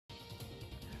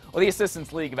Well, the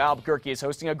Assistance League of Albuquerque is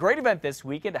hosting a great event this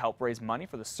weekend to help raise money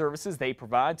for the services they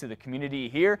provide to the community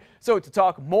here. So to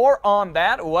talk more on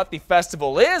that, what the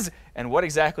festival is, and what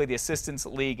exactly the Assistance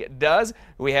League does,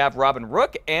 we have Robin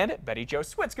Rook and Betty Jo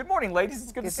Switz. Good morning, ladies.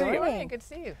 It's good to see you. Good morning. Good to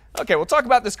see you. Okay, we'll talk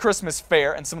about this Christmas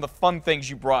fair and some of the fun things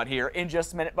you brought here in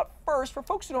just a minute. But first, for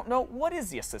folks who don't know, what is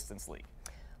the Assistance League?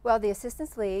 Well, the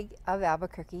Assistance League of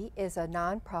Albuquerque is a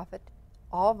nonprofit,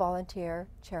 all-volunteer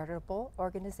charitable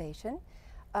organization.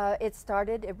 It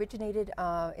originated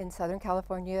in Southern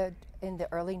California in the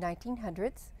early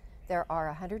 1900s. There are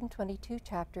 122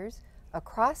 chapters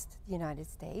across the United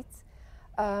States.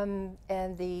 And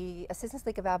the Assistance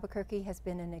League of Albuquerque has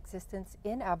been in existence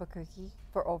in Albuquerque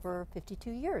for over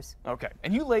 52 years. Okay,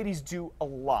 and you ladies do a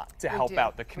lot to help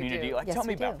out the community. Like, yes, tell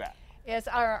me about that. Yes,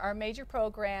 our major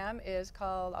program is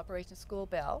called Operation School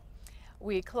Bell.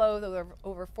 We clothe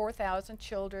over 4,000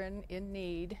 children in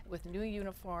need with new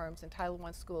uniforms in Title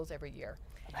I schools every year.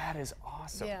 That is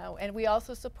awesome. Yeah, and we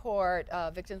also support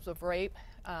victims of rape,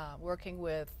 working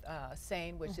with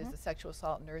SANE, which is the Sexual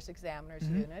Assault Nurse Examiners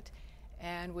Unit.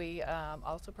 And we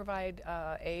also provide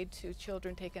aid to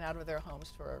children taken out of their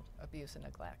homes for abuse and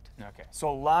neglect. Okay, so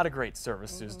a lot of great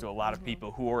services to a lot of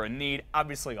people who are in need.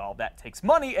 Obviously, all that takes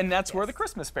money, and that's where the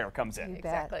Christmas fair comes in.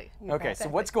 Exactly. Okay, so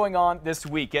what's going on this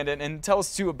weekend? And tell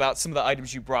us, too, about some of the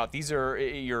items you brought. These are,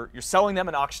 you're selling them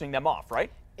and auctioning them off,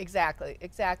 right? Exactly,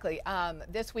 exactly.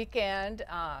 This weekend,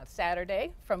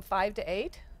 Saturday, from 5 to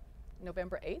 8,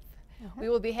 November 8th, we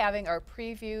will be having our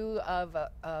preview of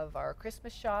our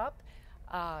Christmas shop.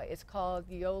 It's called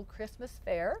the Old Christmas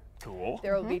Fair. Cool.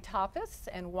 There will be tapas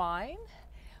and wine.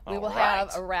 We will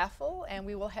have a raffle, and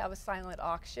we will have a silent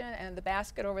auction. And the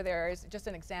basket over there is just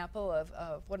an example of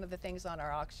one of the things on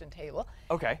our auction table.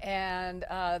 Okay. And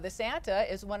the Santa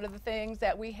is one of the things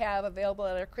that we have available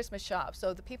at our Christmas shop.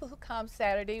 So the people who come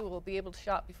Saturday will be able to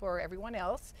shop before everyone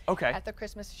else at the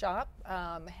Christmas shop,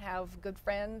 have good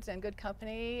friends and good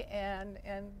company, and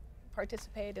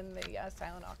participate in the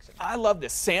silent auction. I love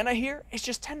this. Santa here is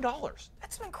just $10.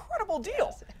 That's an incredible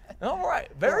deal. All right.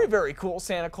 Very, very cool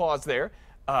Santa Claus there.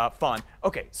 Fun.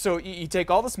 Okay, so you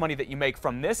take all this money that you make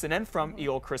from this and then from the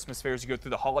Old Christmas Fairs, you go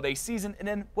through the holiday season, and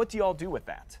then what do you all do with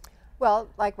that? Well,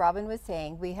 like Robin was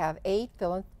saying, we have 8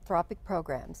 philanthropic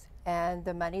programs, and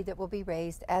the money that will be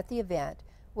raised at the event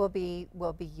will be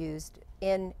used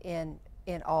in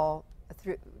all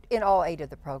 8 of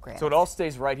the programs. So it all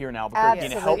stays right here in Albuquerque,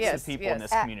 and it helps Yes, the people in this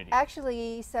community.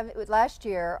 Actually, last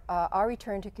year, our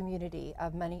return to community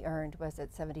of money earned was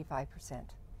at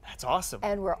 75%. That's awesome.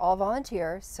 And we're all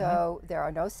volunteer, so there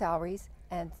are no salaries,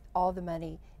 and all the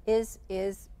money is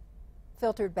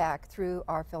filtered back through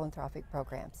our philanthropic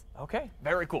programs. Okay,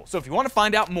 very cool. So if you want to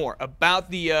find out more about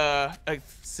the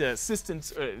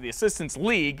Assistance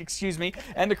League, excuse me,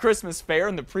 and the Christmas Fair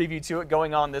and the preview to it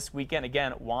going on this weekend,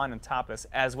 again, wine and tapas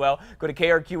as well, go to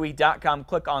KRQE.com,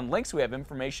 click on links. We have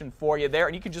information for you there,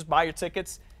 and you can just buy your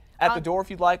tickets at the door if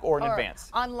you'd like, or in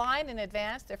advance. Online in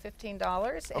advance, they're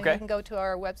 $15. And you can go to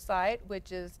our website,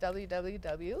 which is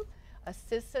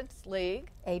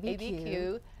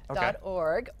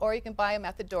www.assistanceleagueabq.org, or you can buy them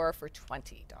at the door for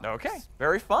 $20. Okay,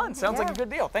 very fun. Sounds like a good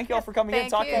deal. Thank you all for coming in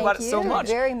and talking about it so much. Thank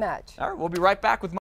you very much. All right, we'll be right back with more.